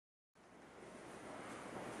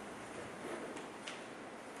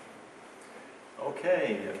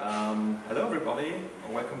Okay, hello everybody,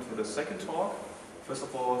 and welcome to the second talk. First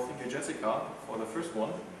of all, thank you Jessica for the first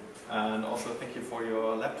one, and also thank you for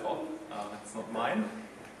your laptop. It's not mine.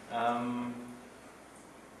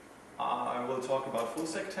 I will talk about full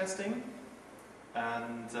stack testing,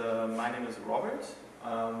 and my name is Robert.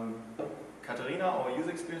 Katarina, our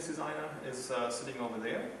user experience designer, is sitting over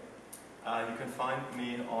there. You can find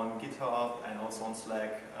me on GitHub and also on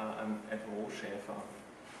Slack. I'm at Schäfer.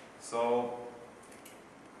 So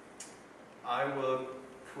I will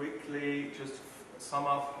quickly just sum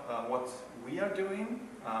up what we are doing.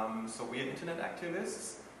 So we are internet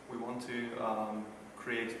activists. We want to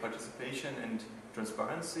create participation and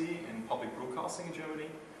transparency in public broadcasting in Germany,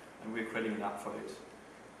 and we're creating an app for it.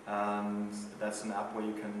 And that's an app where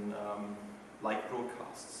you can like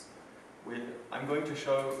broadcasts. I'm going to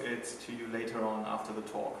show it to you later on after the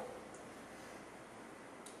talk.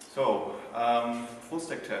 So, full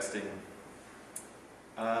stack testing.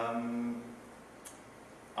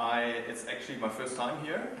 It's actually my first time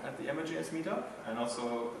here at the Ember.js Meetup, and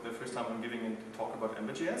also the first time I'm giving a talk about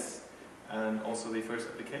Ember.js, and also the first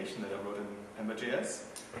application that I wrote in Ember.js.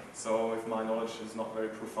 So if my knowledge is not very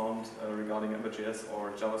profound regarding Ember.js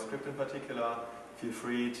or JavaScript in particular, feel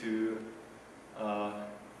free to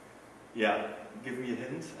give me a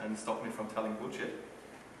hint and stop me from telling bullshit.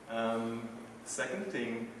 Second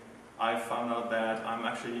thing, I found out that I'm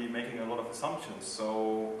actually making a lot of assumptions.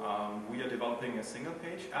 So we are developing a single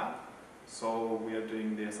page app. So we are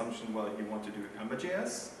doing the assumption, well, you want to do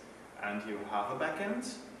Ember.js, and you have a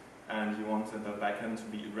backend, and you want the backend to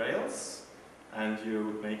be Rails, and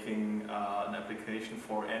you're making an application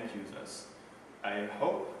for end users. I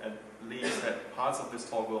hope at least that parts of this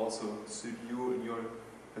talk will also suit you in your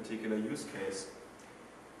particular use case.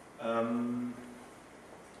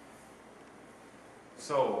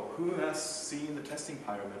 So, who has seen the testing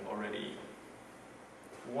pyramid already?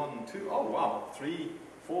 1, 2, oh wow, 3,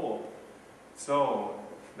 4. So,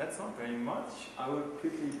 that's not very much. I will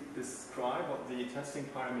quickly describe what the testing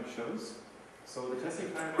pyramid shows. So, the testing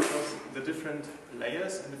pyramid shows the different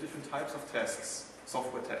layers and the different types of tests,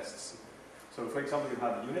 software tests. So, for example, you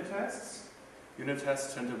have unit tests. Unit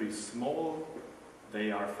tests tend to be small, they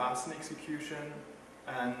are fast in execution,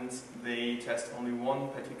 and they test only one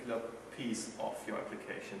particular piece of your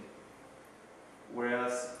application.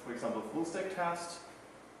 Whereas, for example, full stack tests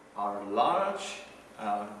are large,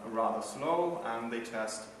 rather slow, and they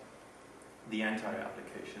test the entire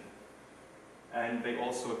application. And they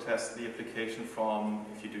also test the application from,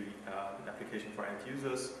 if you do an application for end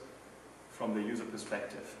users, from the user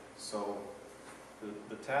perspective. So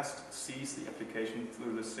the test sees the application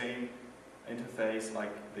through the same interface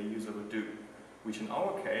like the user would do, which in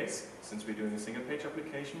our case, since we're doing a single page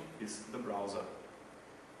application, is the browser.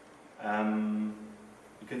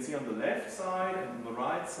 You can see on the left side and on the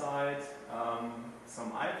right side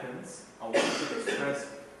some icons. I want to express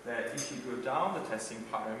that if you go down the testing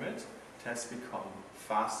pyramid, tests become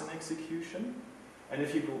fast in execution, and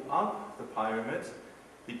if you go up the pyramid,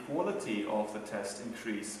 the quality of the test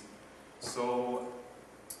increase. So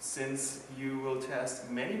since you will test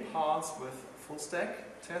many parts with full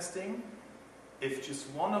stack testing, if just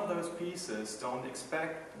one of those pieces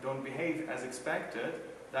don't behave as expected,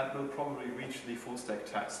 that will probably reach the full stack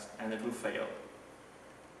test and it will fail.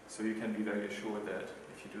 So you can be very assured that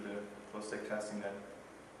if you do the full stack testing, that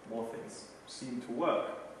more things seem to work.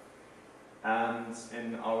 And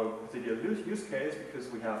in our particular use case, because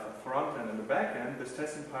we have a front end and a back end, this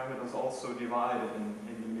testing pyramid is also divided in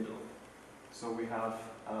the middle. So we have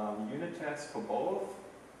unit tests for both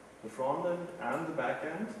the front end and the back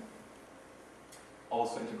end.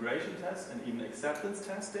 Also integration tests and even acceptance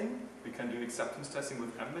testing. We can do acceptance testing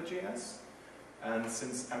with Ember.js. And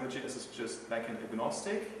since Ember.js is just backend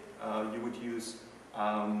agnostic, you would use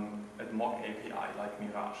a mock API like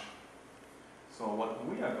Mirage. So what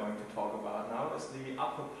we are going to talk about now is the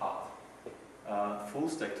upper part, full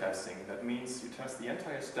stack testing. That means you test the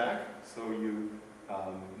entire stack, so you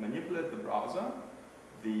manipulate the browser.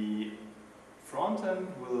 The front end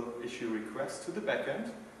will issue requests to the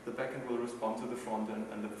backend. The backend will respond to the front end,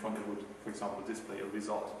 and the front end would, for example, display a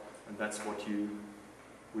result. And that's what you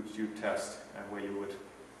test and where you would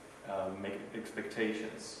make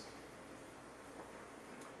expectations.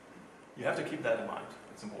 You have to keep that in mind.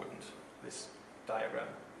 It's important, this diagram.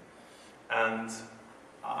 And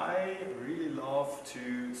I really love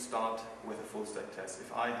to start with a full stack test.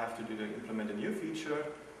 If I have to implement a new feature,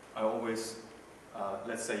 I always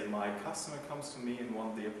let's say my customer comes to me and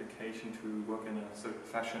wants the application to work in a certain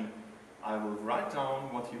fashion, I will write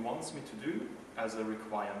down what he wants me to do as a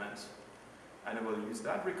requirement. And I will use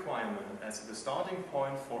that requirement as the starting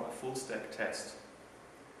point for a full stack test.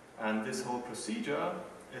 And this whole procedure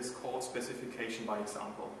is called specification by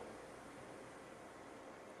example.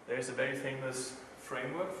 There's a very famous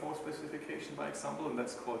framework for specification by example, and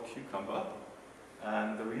that's called Cucumber.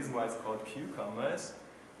 And the reason why it's called Cucumber is,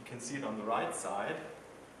 you can see it on the right side,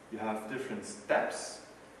 you have different steps,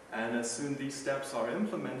 and as soon as these steps are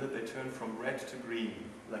implemented, they turn from red to green,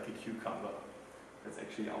 like a cucumber. That's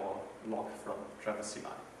actually our log from Travis CI.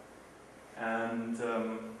 And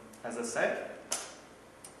as I said,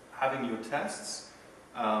 having your tests,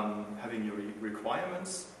 having your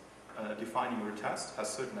requirements, defining your test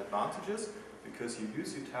has certain advantages because you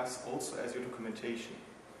use your tests also as your documentation.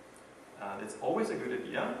 And it's always a good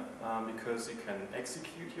idea because you can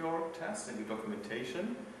execute your tests and your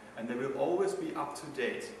documentation, and they will always be up to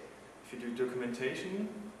date. If you do documentation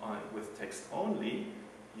with text only,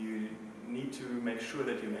 you need to make sure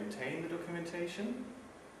that you maintain the documentation.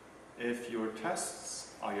 If your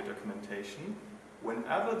tests are your documentation,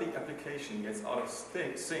 whenever the application gets out of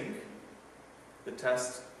sync, the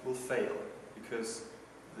test will fail because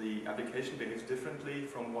the application behaves differently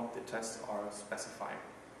from what the tests are specifying.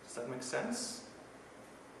 Does that make sense?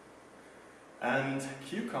 And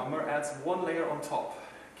Cucumber adds one layer on top.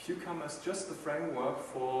 Cucumber is just the framework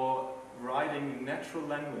for writing natural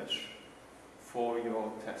language for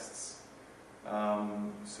your tests.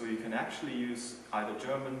 So you can actually use either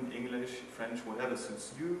German, English, French, whatever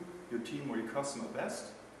suits you, your team or your customer best,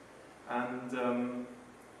 and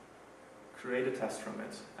create a test from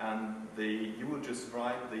it. And you will just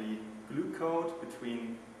write the glue code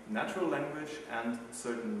between natural language and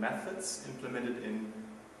certain methods implemented in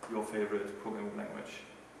your favorite programming language.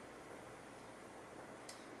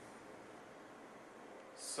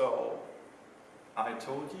 So, I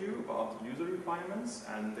told you about user requirements,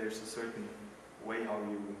 and there's a certain way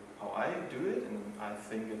how I do it, and I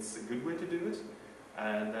think it's a good way to do it,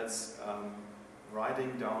 and that's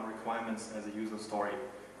writing down requirements as a user story.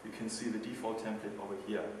 You can see the default template over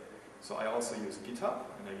here. So I also use GitHub,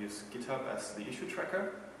 and I use GitHub as the issue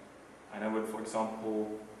tracker, and I would, for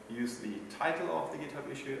example, use the title of the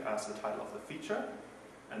GitHub issue as the title of the feature,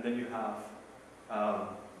 and then you have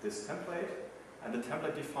this template, and the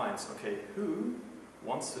template defines, okay, who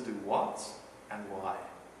wants to do what and why.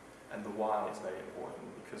 And the why is very important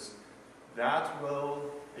because that will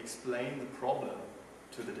explain the problem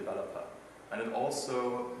to the developer. And it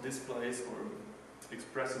also displays or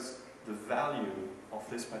expresses the value of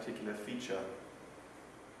this particular feature.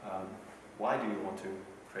 Why do you want to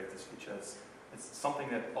create this feature? It's something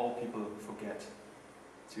that all people forget,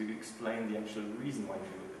 to explain the actual reason why you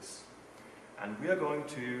do this. And we are going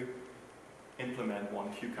to implement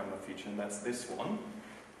one Cucumber feature, and that's this one.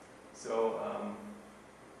 So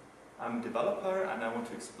I'm a developer and I want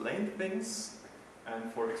to explain things,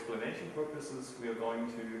 and for explanation purposes we are going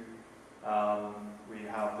to we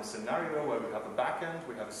have the scenario where we have a backend,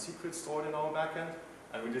 we have a secret stored in our backend,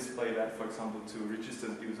 and we display that, for example, to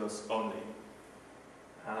registered users only.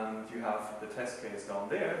 And you have the test case down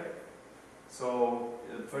there. So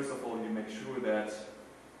first of all, you make sure that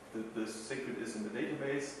the secret is in the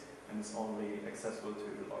database and it's only accessible to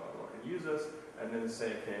the logged in users, and then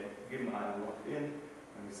say, okay, given I am logged in,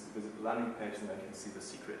 and we visit the landing page and I can see the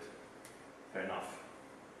secret. Fair enough.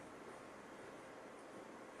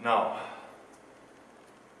 Now,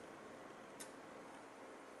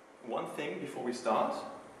 one thing before we start.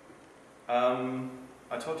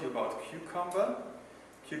 I told you about Cucumber.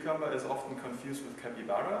 Cucumber is often confused with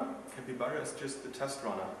Capybara. Capybara is just the test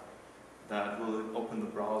runner that will open the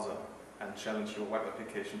browser and challenge your web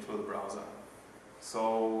application through the browser.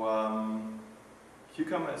 So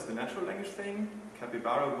Cucumber is the natural language thing.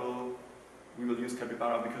 We will use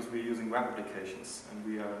Capybara because we're using web applications and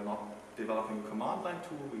we are not developing a command line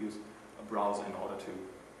tool. We use a browser in order to.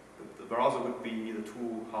 The browser would be the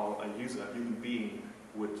tool how a human being,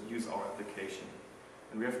 would use our application.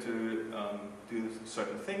 And we have to do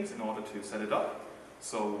certain things in order to set it up.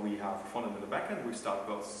 So we have front end and the back end. We start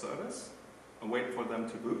both servers and wait for them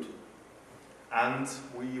to boot. And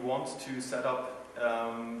we want to set up,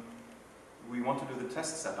 we want to do the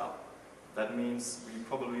test setup. That means we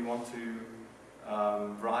probably want to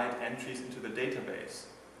write entries into the database.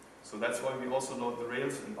 So that's why we also load the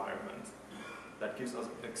Rails environment. That gives us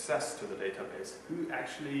access to the database. Who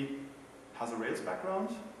actually has a Rails background?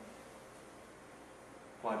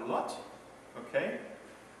 Quite a lot, okay.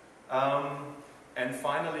 And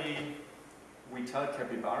finally, we tell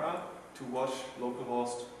Capybara to watch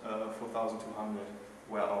localhost 4200,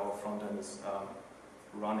 where our front end is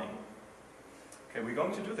running. Okay, we're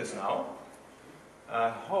going to do this now. I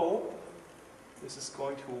hope this is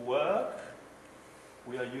going to work.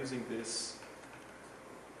 We are using this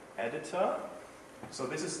editor. So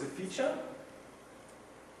this is the feature.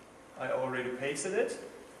 I already pasted it.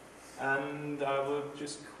 And I will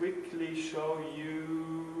just quickly show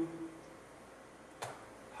you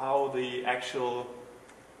how the actual,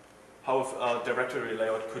 how a directory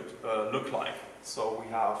layout could look like. So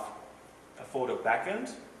we have a folder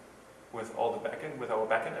backend with all the backend, with our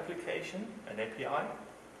backend application and API.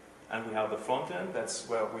 And we have the front end, that's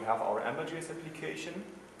where we have our Ember.js application.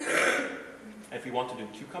 If we want to do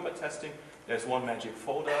Cucumber testing, there's one magic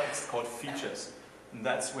folder, it's called features. And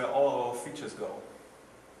that's where all our features go.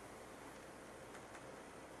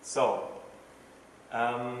 So,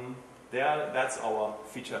 that's our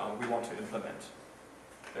feature we want to implement.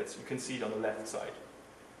 You can see it on the left side.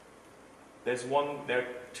 There are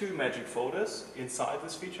two magic folders inside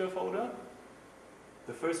this feature folder.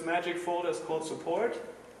 The first magic folder is called support,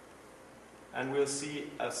 and we'll see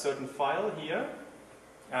a certain file here,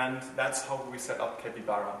 and that's how we set up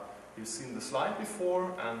Capybara. You've seen the slide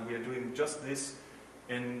before, and we are doing just this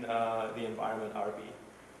in the environment RB.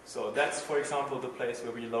 So that's, for example, the place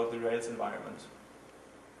where we load the Rails environment.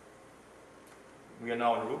 We are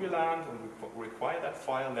now in Ruby land, and we require that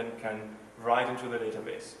file, and then we can write into the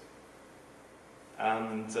database.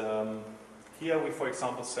 And here we, for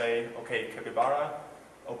example, say, okay, Capybara,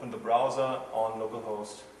 open the browser on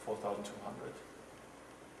localhost 4200.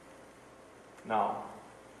 Now,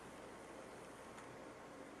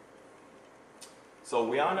 so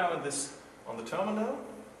we are now on the terminal.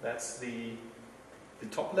 That's the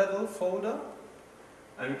top level folder,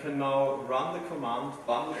 and we can now run the command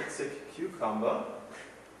bundle exec cucumber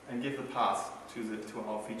and give the path to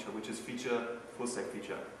our feature, which is feature full stack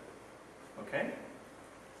feature. Okay,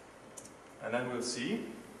 and then we'll see.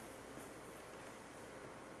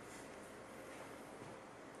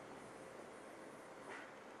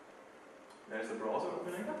 There's the browser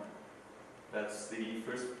opening up. That's the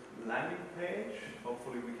first landing page.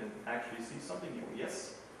 Hopefully we can actually see something new.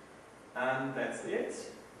 Yes. And that's it.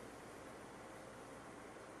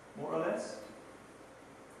 More or less.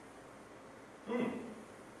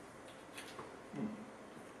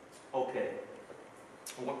 Okay.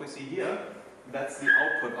 What we see here, that's the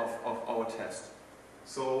output of our test.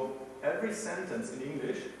 So every sentence in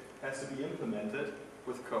English has to be implemented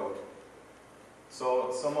with code.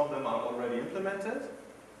 So some of them are already implemented,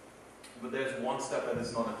 but there's one step that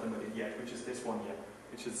is not implemented yet, which is this one here,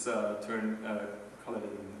 which is colored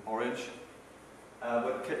in orange.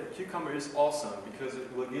 But Cucumber is awesome because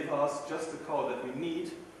it will give us just the code that we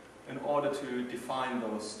need in order to define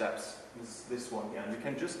those steps. This one here, and we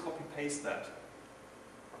can just copy paste that.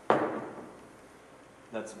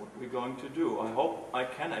 That's what we're going to do. I hope I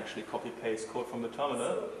can actually copy paste code from the terminal.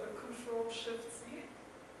 So Control-Shift-C.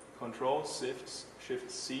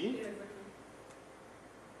 Control-Shift-C. Yeah, exactly.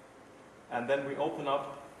 And then we open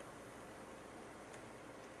up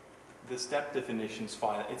the step definitions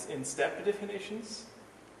file. It's in step definitions,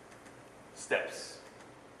 steps.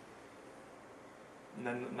 And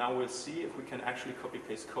then now we'll see if we can actually copy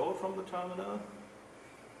paste code from the terminal.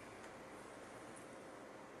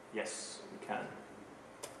 Yes, we can.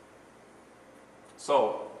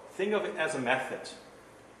 So think of it as a method.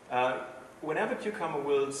 Whenever Cucumber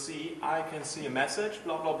will see, I can see a message,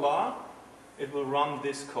 blah, blah, blah, it will run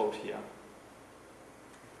this code here.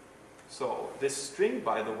 So this string,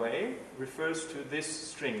 by the way, refers to this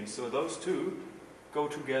string. So those two go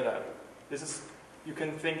together. You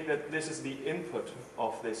can think that this is the input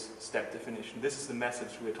of this step definition. This is the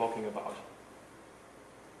message we're talking about.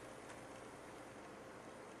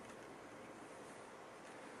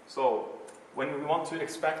 So when we want to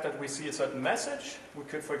expect that we see a certain message, we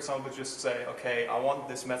could, for example, just say, okay, I want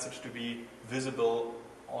this message to be visible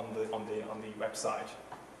on the website.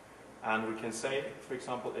 And we can say, for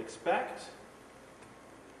example, expect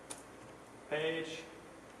page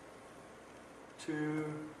to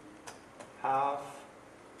have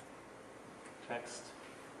text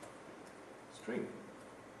string.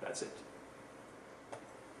 That's it.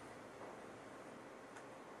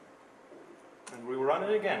 And we will run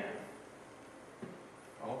it again.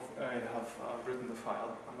 I have written the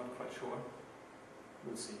file. I'm not quite sure.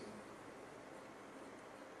 We'll see.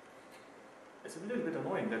 It's a little bit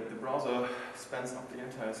annoying that the browser spans up the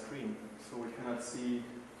entire screen, so we cannot see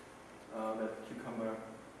that Cucumber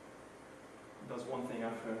does one thing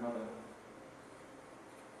after another.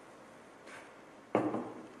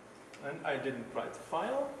 And I didn't write the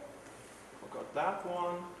file. Forgot that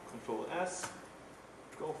one. Control S.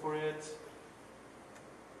 Go for it.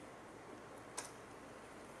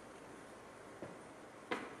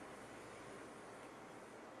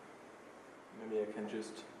 Maybe I can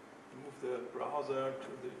just move the browser to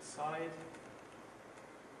the side.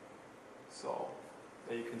 So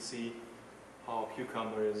There you can see how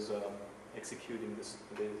Cucumber is executing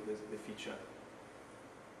the feature.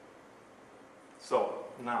 So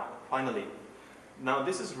now, finally, now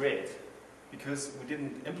this is red because we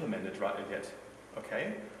didn't implement it right yet.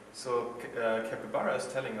 Okay, so Capybara is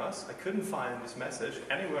telling us I couldn't find this message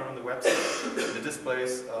anywhere on the website that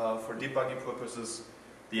displays for debugging purposes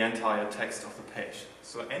the entire text of the page.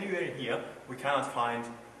 So anywhere here we cannot find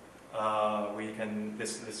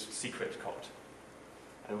this secret code,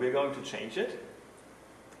 and we're going to change it.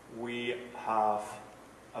 We have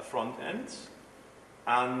a front end,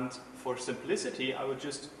 and for simplicity I would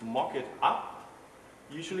just mock it up.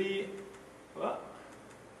 Usually,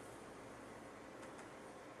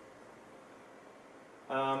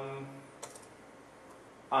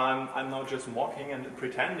 I'm now just mocking and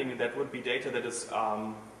pretending that would be data that is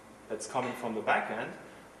that's coming from the backend,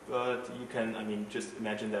 but you can, I mean, just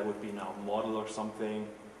imagine that would be now a model or something.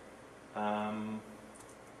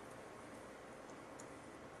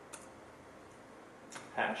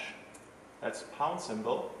 Hash, that's a pound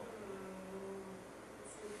symbol.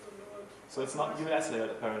 So it's not US layer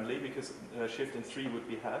apparently, because shift and 3 would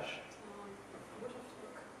be hash.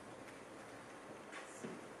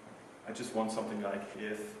 I just want something like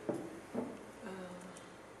if.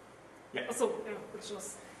 Yeah. So yeah, it's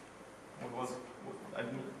just. What was it? I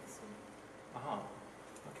didn't. Aha.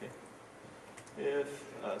 Okay. If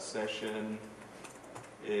a session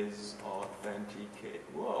is authenticated.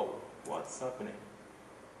 Whoa, what's happening?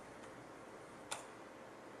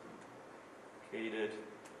 Authenticated.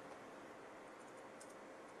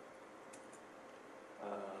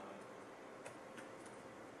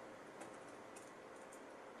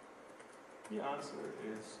 The answer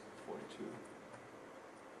is 42.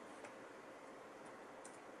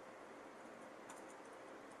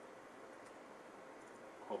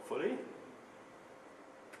 Hopefully.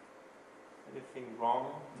 Anything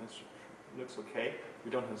wrong? This looks okay.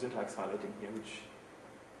 We don't have syntax highlighting here, which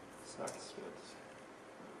sucks, but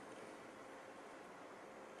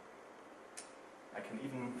I can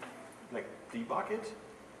even like debug it.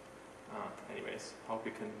 Anyways, hope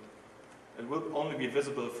you can. It will only be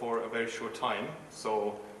visible for a very short time.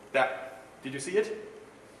 So that, did you see it?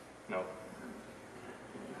 No.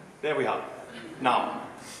 There we are. Now.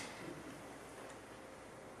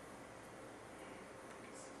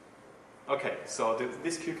 Okay, so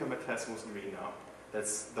this Cucumber test wasn't really now.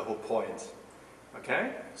 That's the whole point.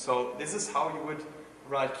 Okay, so this is how you would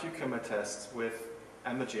write Cucumber tests with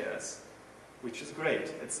Ember.js, which is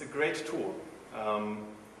great. It's a great tool.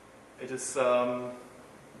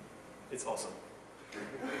 It's awesome.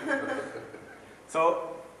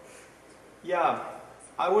 So, yeah,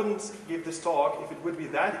 I wouldn't give this talk if it would be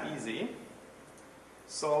that easy.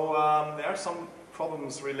 So there are some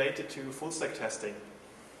problems related to full stack testing.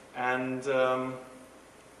 And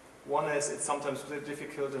one is it's sometimes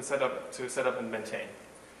difficult to set up and maintain.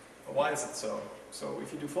 Why is it so? So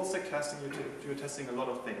if you do full stack testing, you're testing a lot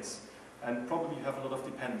of things. And probably you have a lot of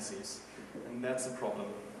dependencies. And that's a problem.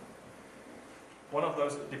 One of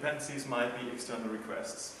those dependencies might be external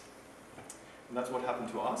requests. And that's what happened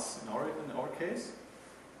to us in our case.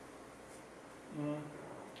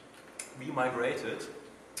 We migrated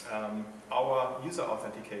our user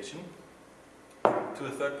authentication to a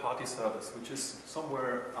third-party service, which is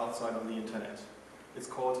somewhere outside on the internet. It's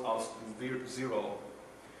called Auth0.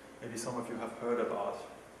 Maybe some of you have heard about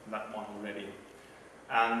that one already.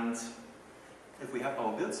 And if we have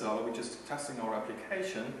our build server, which is testing our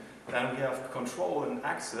application, then we have control and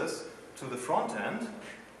access to the front end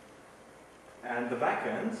and the back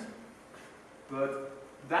end, but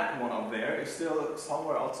that one up there is still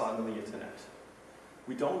somewhere outside on the internet.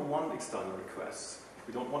 We don't want external requests.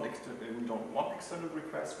 We don't want external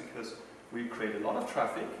requests because we create a lot of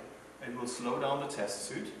traffic, it will slow down the test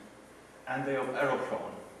suite, and they are error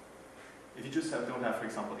prone. If you just don't have, for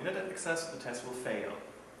example, internet access, the test will fail.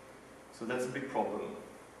 So that's a big problem.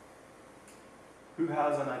 Who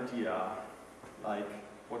has an idea, like,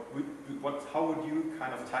 how would you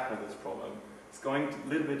kind of tackle this problem? It's going a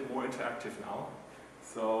little bit more interactive now.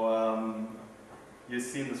 So you've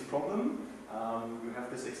seen this problem. We have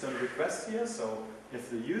this external request here. So if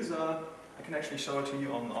the user, I can actually show it to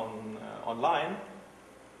you online.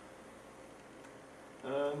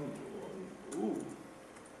 Ooh.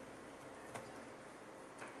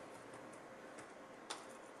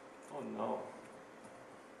 Oh no.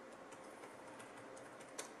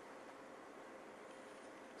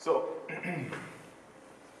 So,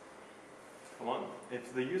 come on.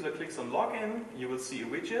 If the user clicks on login, you will see a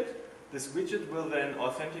widget. This widget will then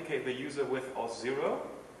authenticate the user with Auth0.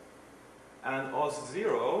 And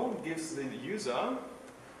Auth0 gives the user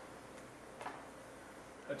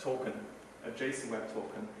a token, a JSON Web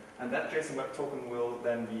Token. And that JSON Web Token will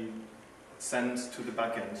then be sent to the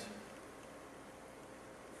backend.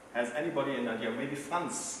 Has anybody an idea? Maybe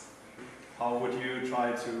Franz, how would you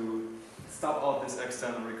try to stop out this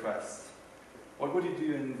external request? What would you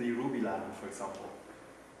do in the Ruby land, for example?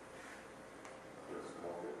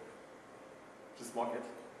 Just mock it.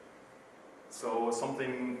 So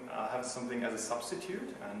something, have something as a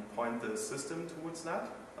substitute and point the system towards that,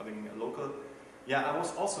 having a local. Yeah, I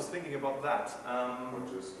was also thinking about that. Or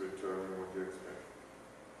just returning what you expect.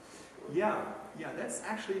 Yeah, that's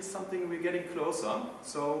actually something we're getting closer.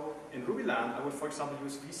 So in Ruby land, I would, for example,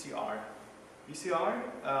 use VCR. VCR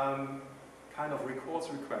kind of records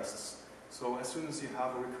requests. So as soon as you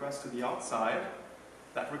have a request to the outside,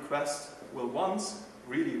 that request will once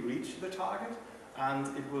really reach the target, and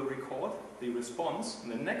it will record the response.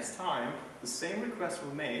 And the next time the same request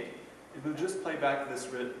will made, it will just play back this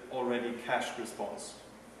already cached response.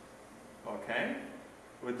 Okay?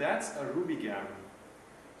 But that's a Ruby gem.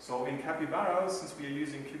 So in Capybara, since we are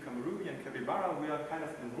using Cucumber Ruby and Capybara, we are kind of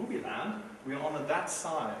in Ruby land. We are on that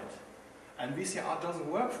side. And VCR doesn't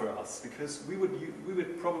work for us because we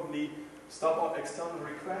would probably stop out external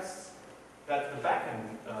requests that the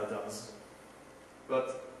backend does.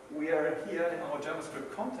 But we are here in our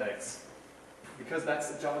JavaScript context because that's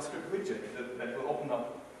a JavaScript widget that will open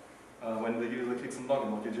up when the user clicks on login,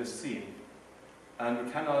 what you just seen. And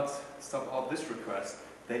we cannot stop out this request.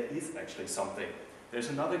 There is actually something. There's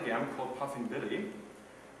another gem called Puffin Billy,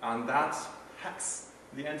 and that hacks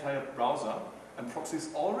the entire browser and proxies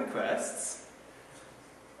all requests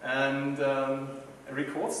and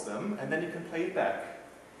records them, and then you can play it back.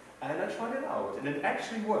 And I tried it out, and it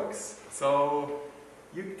actually works. So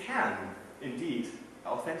you can indeed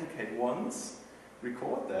authenticate once,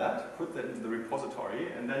 record that, put that into the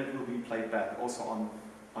repository, and then it will be played back also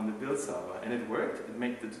on the build server. And it worked. It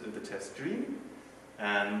made the test green,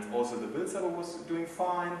 and also the build server was doing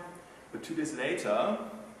fine. But 2 days later,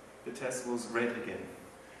 the test was red again,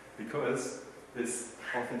 because this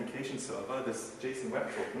authentication server, this JSON Web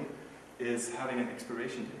Token, is having an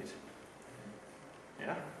expiration date.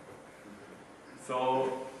 Yeah?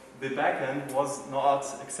 So the backend was not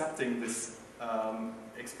accepting this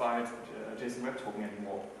expired JSON Web Token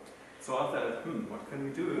anymore. So I thought, what can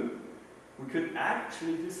we do? We could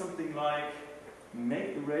actually do something like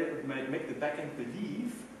make the backend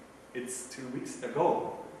believe it's 2 weeks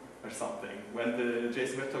ago or something, when the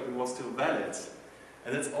JSON Web Token was still valid.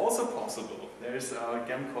 And it's also possible. There's a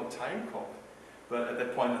gem called timecop. But at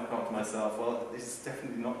that point I thought to myself, well, this is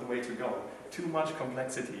definitely not the way to go. Too much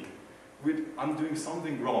complexity. I'm doing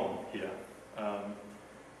something wrong here.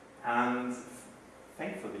 And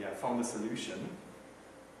thankfully I found a solution.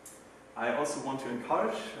 I also want to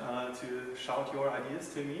encourage to shout your ideas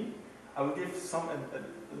to me. I will give some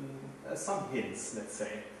hints, let's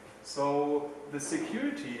say. So the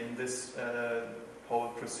security in this whole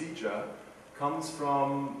procedure comes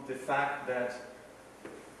from the fact that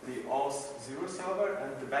the auth0 server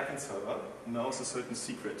and the backend server knows a certain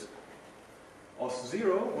secret.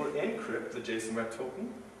 Auth0 will encrypt the JSON Web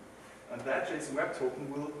Token, and that JSON Web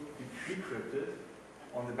Token will be decrypted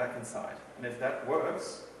on the backend side. And if that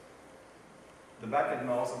works, the backend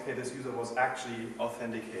knows, okay, this user was actually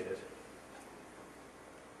authenticated.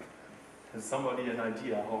 Has somebody an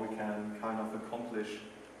idea how we can kind of accomplish,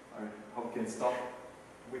 or how we can stop,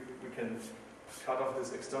 we can cut off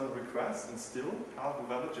this external request and still have a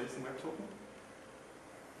valid JSON Web Token?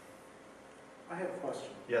 I have a question.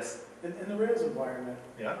 Yes. In the Rails environment,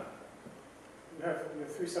 Yeah. you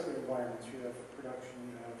have 3 separate environments. You have production,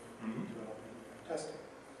 you have development, you have testing.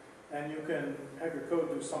 And you can have your code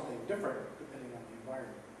do something different depending on the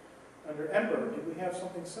environment. Under Ember, do we have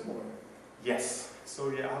something similar? Yes. So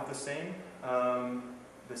you have the same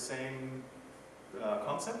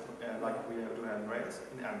concept like we do have in Rails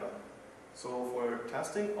in Ember. So for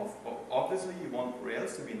testing, obviously you want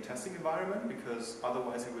Rails to be in testing environment, because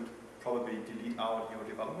otherwise you would probably delete out your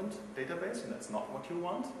development database, and that's not what you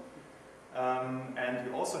want. And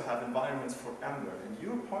you also have environments for Ember, and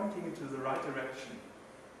you're pointing into the right direction,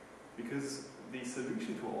 because the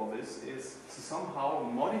solution to all this is to somehow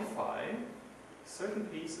modify certain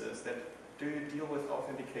pieces that do deal with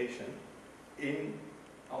authentication in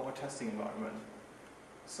our testing environment.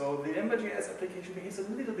 So the Ember.js application is a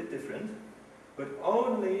little bit different, but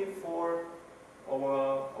only for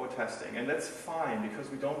our testing. And that's fine, because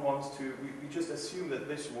we don't want to, we just assume that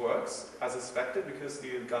this works as expected, because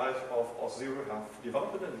the guys of auth0 have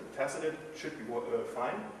developed it and tested it, should be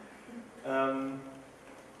fine.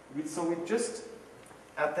 So we just,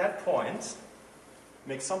 at that point,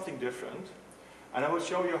 make something different. And I will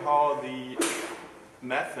show you how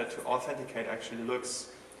method to authenticate actually looks.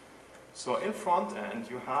 So in front end,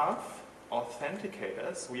 you have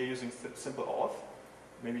authenticators. We are using simple auth.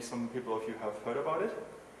 Maybe some people of you have heard about it.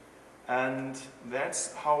 And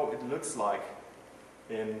that's how it looks like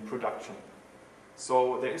in production.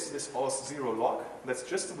 So there is this auth0 log. That's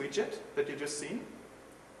just a widget that you just seen.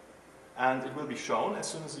 And it will be shown as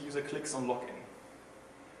soon as the user clicks on login.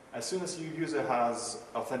 As soon as the user has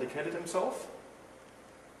authenticated himself,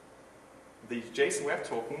 the JSON Web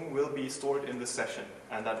Token will be stored in the session,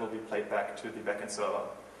 and that will be played back to the backend server.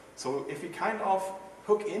 So if we kind of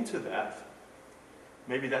hook into that,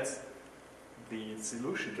 maybe that's the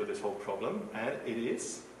solution to this whole problem, and it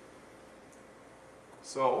is.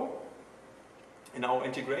 So in our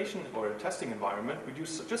integration or testing environment, we do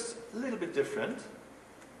just a little bit different.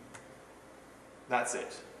 That's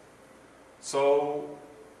it. So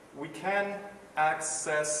we can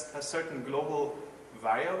access a certain global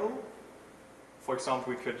variable. For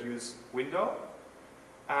example, we could use window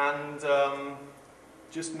and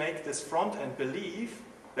just make this front end believe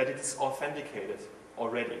that it is authenticated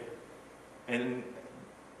already. And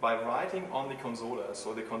by writing on the consoler,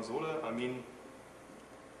 so the consoler, I mean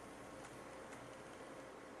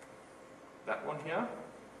that one here.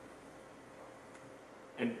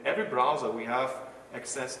 In every browser we have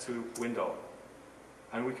access to window.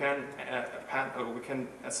 And we can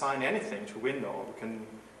assign anything to window. We can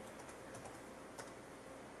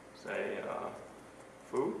say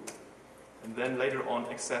foo, and then later on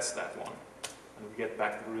access that one, and we get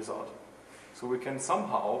back the result. So we can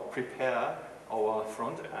somehow prepare our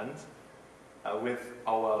front end with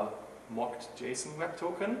our mocked JSON Web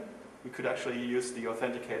Token. We could actually use the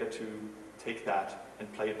authenticator to take that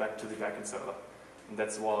and play it back to the backend server, and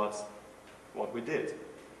that's what we did.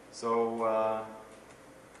 So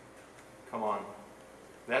come on,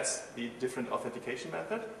 that's the different authentication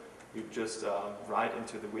method. You just write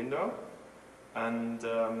into the window, and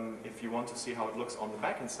if you want to see how it looks on the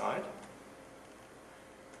backend side,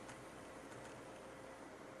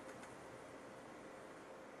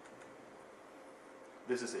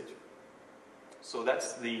 this is it. So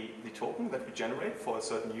that's the token that we generate for a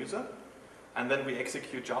certain user, and then we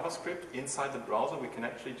execute JavaScript inside the browser. We can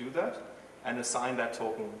actually do that and assign that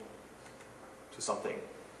token to something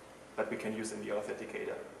that we can use in the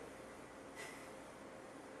authenticator.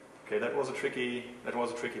 Okay, that was a tricky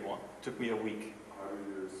one. Took me a week. How do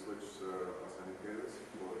you switch authenticators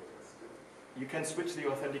for testing? You can switch the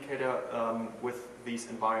authenticator with these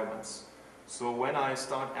environments. So when I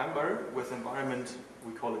start Ember with environment,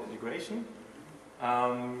 we call it integration,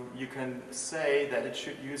 you can say that it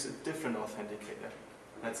should use a different authenticator.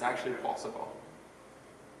 That's actually possible.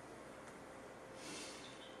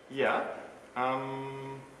 Yeah.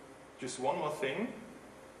 Just one more thing.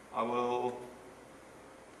 I will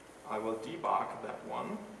debug that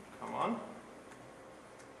one. Come on.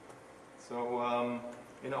 So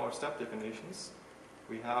in our step definitions,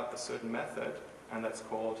 we have a certain method, and that's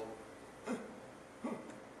called come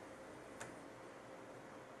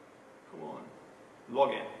on,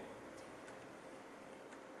 login.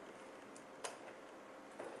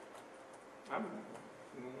 I'm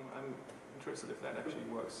interested if that actually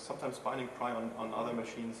works. Sometimes binding pry on other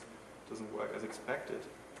machines doesn't work as expected.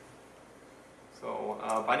 So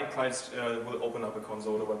binding price will open up a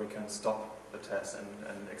console where we can stop the test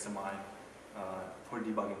and examine for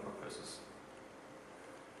debugging purposes.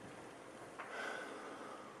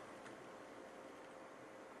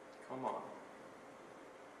 Come on.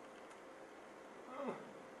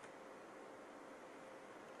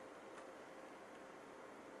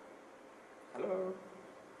 Hello.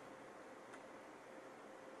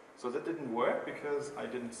 So that didn't work because I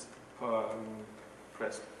didn't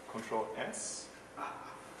press Control S.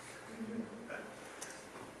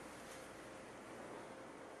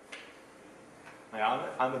 Yeah,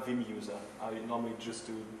 I'm a Vim user. I normally just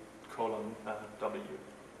do :W.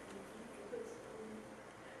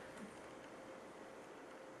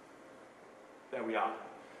 There we are.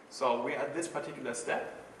 So we're at this particular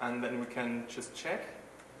step, and then we can just check